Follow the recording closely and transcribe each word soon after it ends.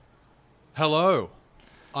Hello,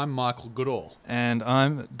 I'm Michael Goodall, And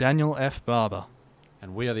I'm Daniel F. Barber.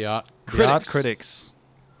 and we are the Art The Critics. Art Critics.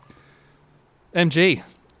 MG.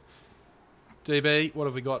 DB, what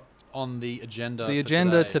have we got on the agenda The for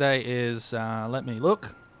agenda today? today is, let me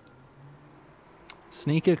look,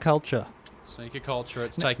 sneaker culture. Sneaker culture,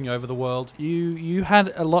 it's No. taking over the world. You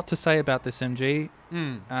had a lot to say about this, MG.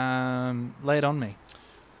 Mm. Lay it on me.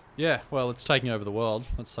 Yeah, well, it's taking over the world,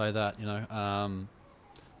 let's say that,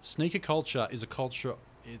 Sneaker culture is a culture,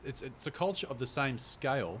 it's a culture of the same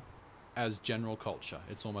scale as general culture.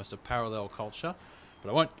 It's almost a parallel culture, but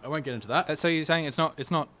I won't get into that. So you're saying it's not in,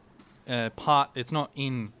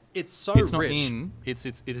 It's so it's not rich. in, it's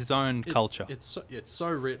its own culture. It's so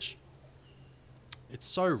rich. It's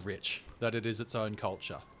so rich that it is its own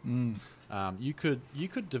culture. Mm. You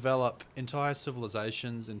could develop entire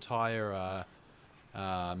civilizations, entire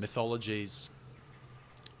mythologies,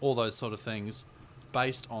 all those sort of things,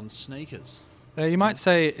 based on sneakers. You might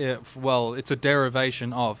say, it's a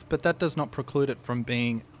derivation of, but that does not preclude it from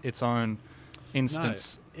being its own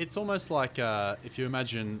instance. No, it's almost like if you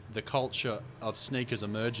imagine the culture of sneakers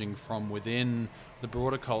emerging from within the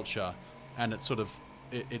broader culture, and it's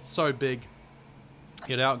it's so big,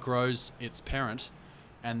 it outgrows its parent,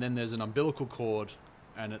 and then there's an umbilical cord,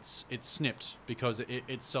 and it's snipped because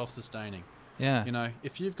it's self-sustaining. Yeah. You know,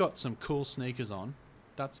 if you've got some cool sneakers on,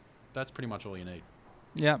 that's pretty much all you need.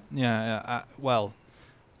 Yeah.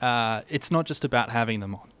 It's not just about having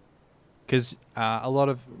them on, because a lot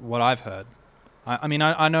of what I've heard, I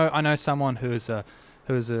know someone who's a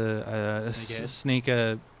Sneakerhead?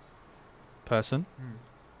 sneaker person.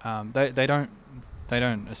 They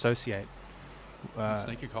don't associate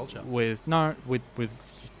Sneaker culture. with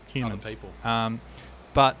humans. Other people.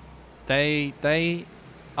 But they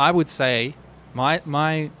I would say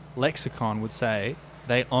my lexicon would say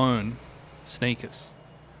they own sneakers.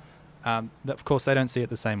 Of course, they don't see it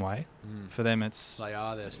the same way. For them, it's They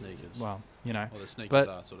are their sneakers. or the sneakers but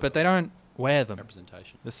are sort of but they don't wear them.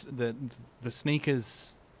 representation. The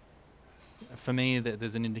sneakers, for me,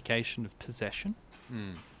 there's an indication of possession,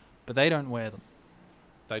 but they don't wear them.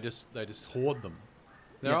 They just hoard them.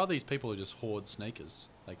 There Yeah. are these people who just hoard sneakers.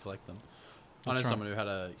 They collect them. I know That's right. someone who had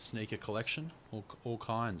a sneaker collection, all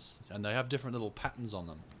kinds, and they have different little patterns on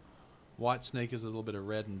them. White sneakers, a little bit of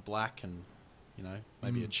red and black, and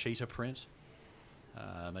maybe a cheetah print.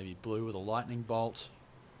 Maybe blue with a lightning bolt.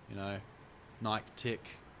 Nike Tick,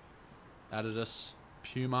 Adidas,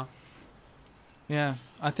 Puma. Yeah,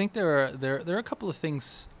 I think there are a couple of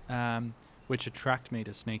things which attract me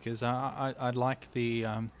to sneakers. I like the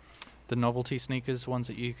novelty sneakers, ones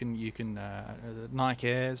that you can the Nike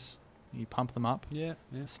Airs. You pump them up. Yeah.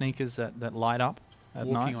 Sneakers that light up at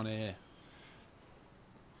Walking night. on air.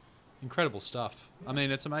 Incredible stuff. I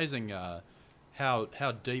mean, it's amazing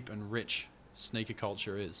how deep and rich sneaker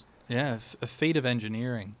culture is. Yeah, a feat of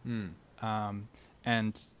engineering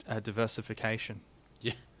and diversification.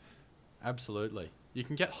 Yeah, absolutely. You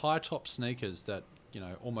can get high top sneakers that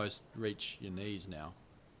almost reach your knees now.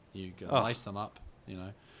 You can lace them up,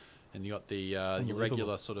 and you got the your Unbelievable.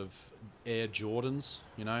 regular sort of Air Jordans.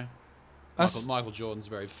 Michael Jordan's a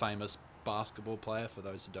very famous basketball player. For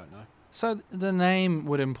those who don't know. So the name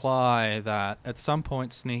would imply that at some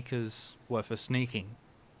point sneakers were for sneaking.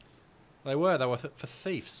 They were for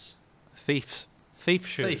thieves. Thief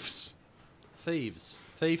shoes.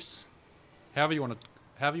 Thieves. However you want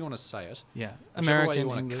to say it. Yeah, Whichever way American you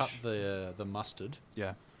want to English. cut the mustard.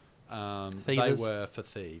 Yeah. They Thievers. were for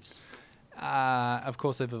thieves. Of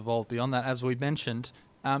course, they've evolved beyond that, as we mentioned.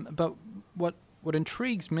 But what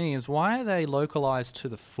intrigues me is why are they localized to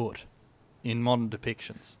the foot in modern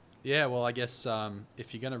depictions? Yeah, well, I guess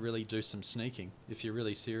if you're going to really do some sneaking, if you're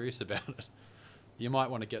really serious about it, you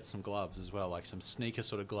might want to get some gloves as well, like some sneaker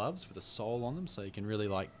sort of gloves with a sole on them, so you can really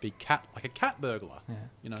like a cat burglar. Yeah.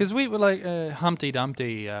 You know? Because we were like Humpty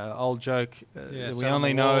Dumpty, old joke. Yeah, We sat on only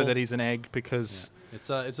the know wall. that he's an egg because...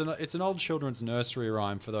 Yeah. It's an old children's nursery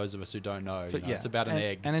rhyme for those of us who don't know. It's about an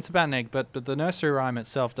egg. And it's about an egg, but the nursery rhyme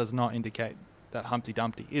itself does not indicate that Humpty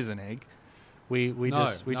Dumpty is an egg. We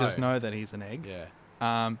just know that he's an egg. Yeah.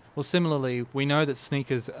 Well, similarly, we know that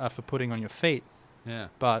sneakers are for putting on your feet, Yeah.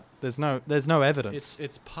 but there's no evidence.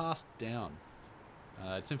 It's passed down.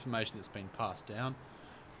 It's information that's been passed down,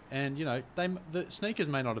 and the sneakers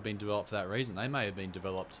may not have been developed for that reason. They may have been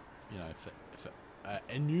developed, for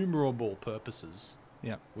innumerable purposes.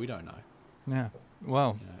 Yeah. We don't know. Yeah.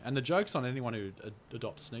 Well. And the joke's on anyone who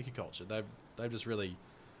adopts sneaker culture. They've just really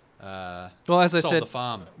Well, as I sold said, the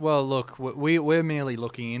farm. well, look, we're merely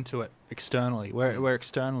looking into it externally. We're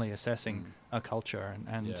externally assessing a culture,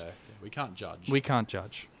 and We can't judge. we can't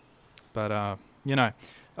judge. But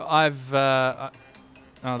I've.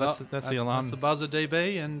 Oh, that's Well, the alarm. That's the buzzer,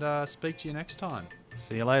 DB, and speak to you next time.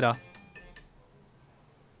 See you later.